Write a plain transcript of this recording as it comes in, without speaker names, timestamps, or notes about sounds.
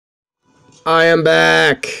I am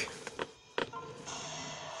back.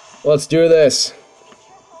 Let's do this.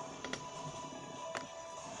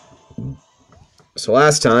 So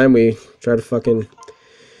last time we tried to fucking...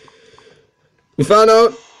 We found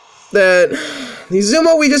out that the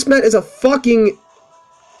Zuma we just met is a fucking...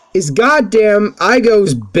 is goddamn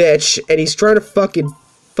Igo's bitch, and he's trying to fucking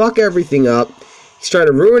fuck everything up. He's trying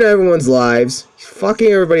to ruin everyone's lives. He's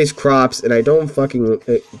fucking everybody's crops, and I don't fucking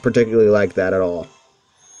particularly like that at all.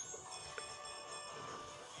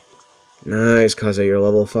 Nice, Kaze, you're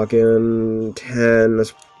level fucking 10.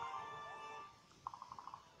 That's...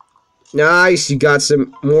 Nice, you got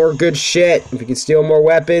some more good shit. If you can steal more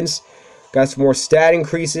weapons, got some more stat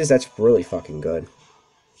increases, that's really fucking good.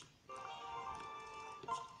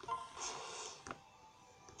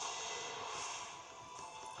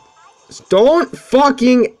 Don't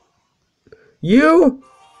fucking... You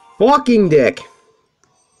fucking dick.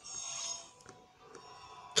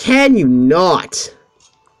 Can you not?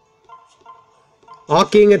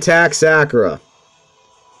 Fucking attack Sakura.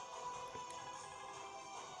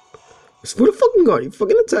 What the fucking god? You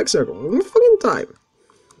fucking attack Sakura. One more fucking time.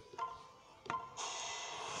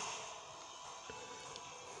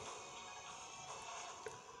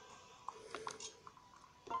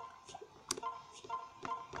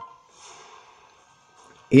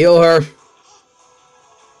 Heal her.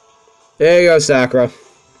 There you go, Sakura.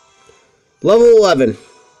 Level 11.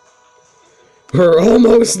 We're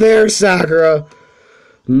almost there, Sakura.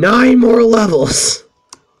 9 more levels.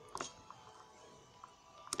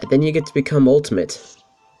 And then you get to become ultimate.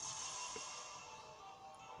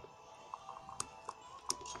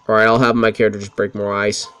 Alright, I'll have my character just break more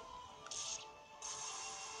ice.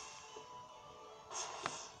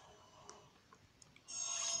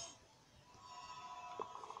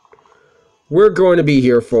 We're going to be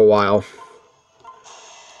here for a while.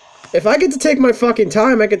 If I get to take my fucking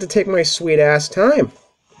time, I get to take my sweet ass time.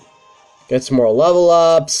 Get some more level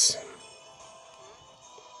ups.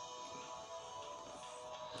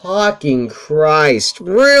 Fucking Christ.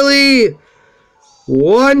 Really?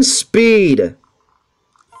 1 speed.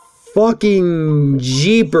 Fucking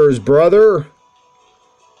jeepers, brother.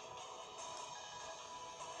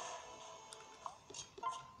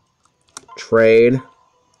 Trade.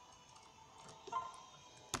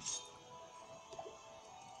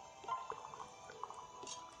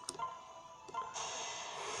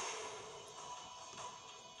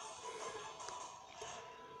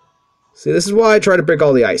 See, this is why I try to break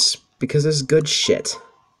all the ice. Because this is good shit.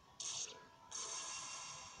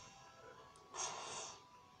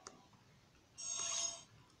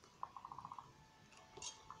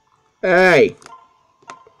 Hey!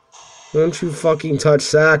 Don't you fucking touch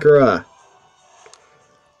Sakura.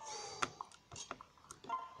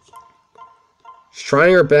 She's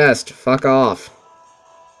trying her best. Fuck off.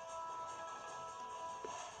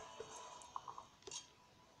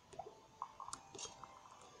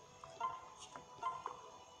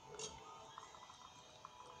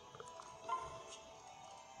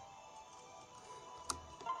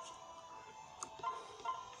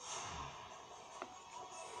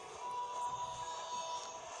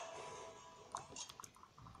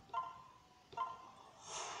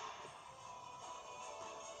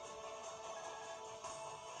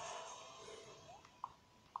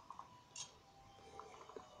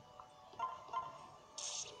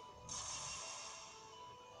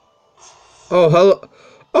 Oh, hello.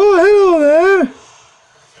 Oh, hello there.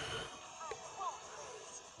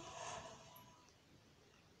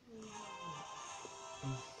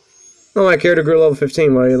 Oh, my character grew level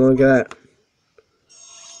 15. Why do you look at that?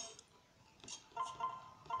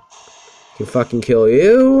 Can fucking kill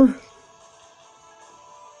you.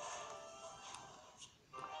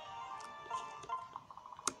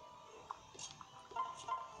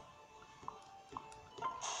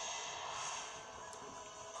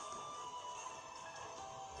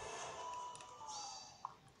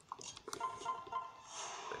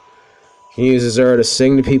 He uses her to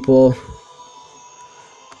sing to people.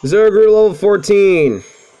 Zero grew level 14.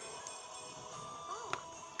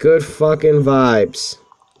 Good fucking vibes.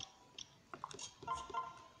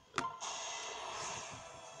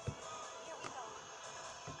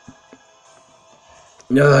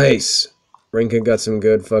 Nice. Rinka got some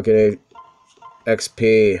good fucking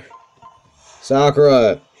XP.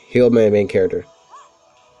 Sakura healed my main character.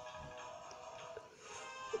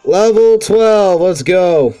 Level 12. Let's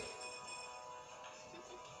go.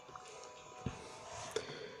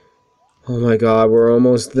 Oh my god, we're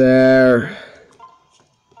almost there.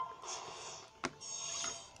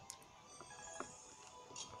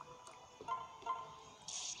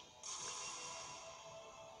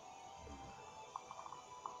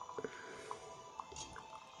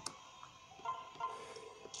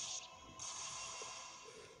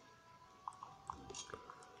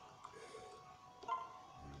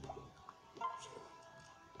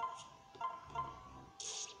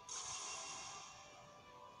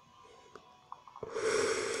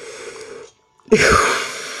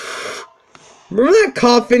 Remember that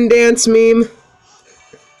coffin dance meme?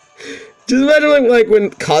 Just imagine like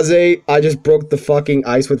when Kaze, I just broke the fucking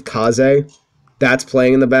ice with Kaze. That's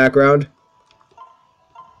playing in the background.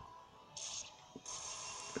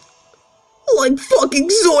 Like fucking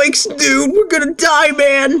zoinks, dude. We're gonna die,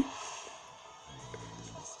 man.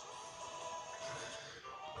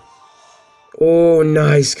 Oh,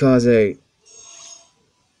 nice, Kaze.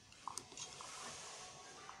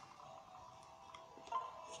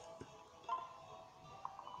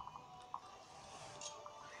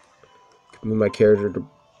 Move my character to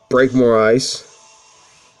break more ice.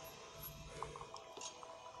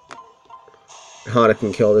 Hana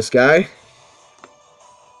can kill this guy.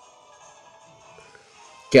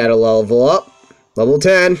 Gotta level up. Level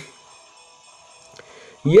 10.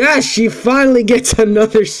 Yes, she finally gets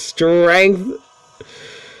another strength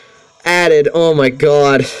added. Oh my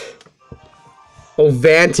god. Oh,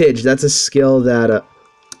 Vantage. That's a skill that...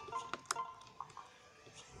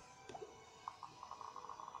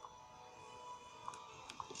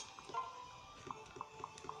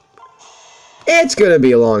 It's gonna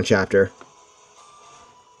be a long chapter.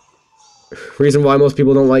 Reason why most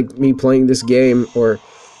people don't like me playing this game, or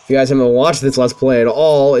if you guys haven't watched this Let's Play at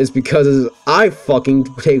all, is because I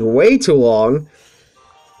fucking take way too long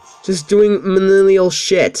just doing millennial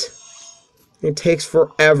shit. It takes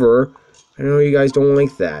forever. I know you guys don't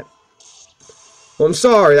like that. Well, I'm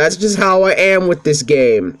sorry, that's just how I am with this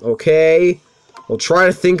game, okay? We'll try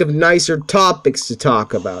to think of nicer topics to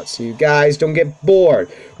talk about so you guys don't get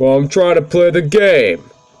bored. Well, I'm trying to play the game.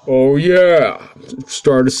 Oh yeah.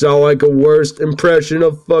 Starting to sound like a worst impression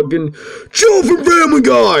of fucking Joe from Family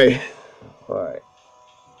Guy. Alright.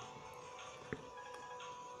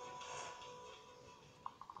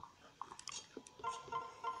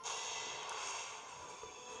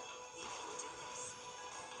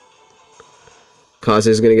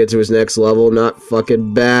 Kase's gonna get to his next level, not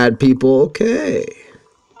fucking bad, people. Okay.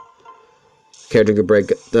 Character could break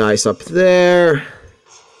the ice up there.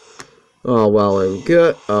 Oh, well and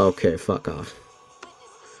good. Okay, fuck off.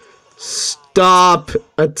 Stop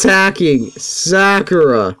attacking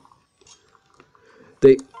Sakura.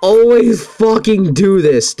 They always fucking do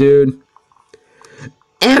this, dude.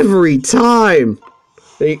 Every time.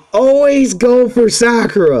 They always go for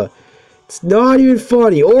Sakura. It's not even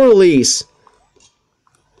funny. Or Elise.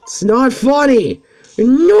 It's not funny.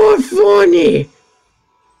 Not funny.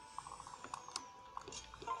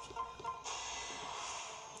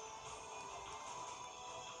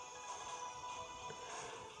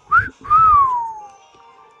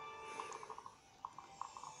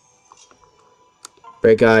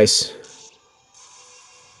 Break ice.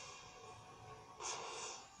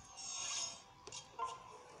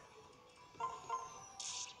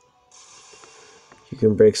 You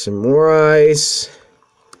can break some more ice.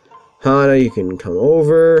 Hana, you can come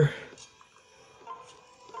over.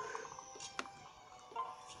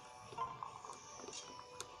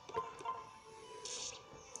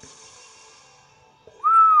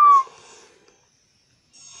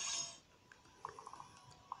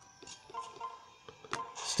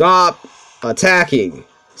 Stop attacking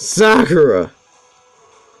Sakura.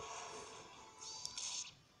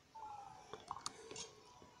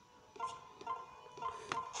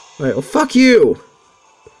 Alright, well, fuck you.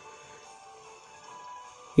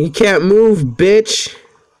 You can't move, bitch.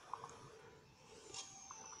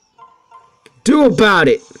 Do about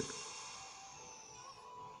it.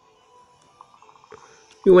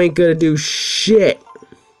 You ain't gonna do shit.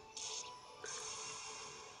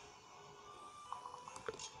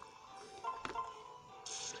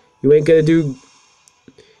 You ain't gonna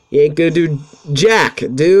do jack,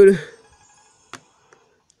 dude.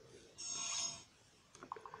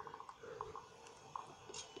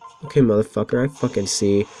 Okay, motherfucker, I fucking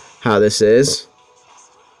see how this is.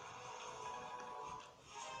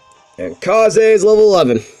 And Kaze is level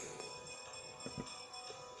 11.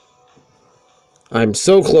 I'm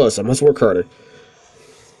so close, I must work harder.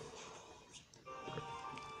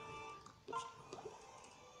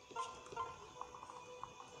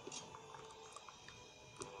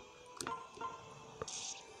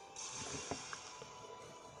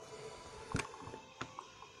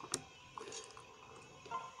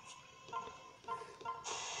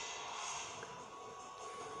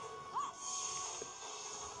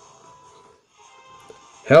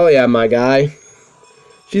 Hell yeah, my guy.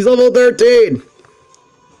 She's level 13.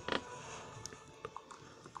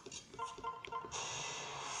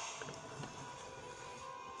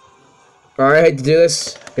 Alright, I hate to do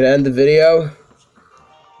this. I'm gonna end the video. If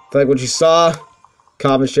you like what you saw,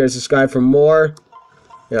 comment, share, subscribe for more.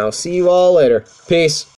 And I'll see you all later. Peace.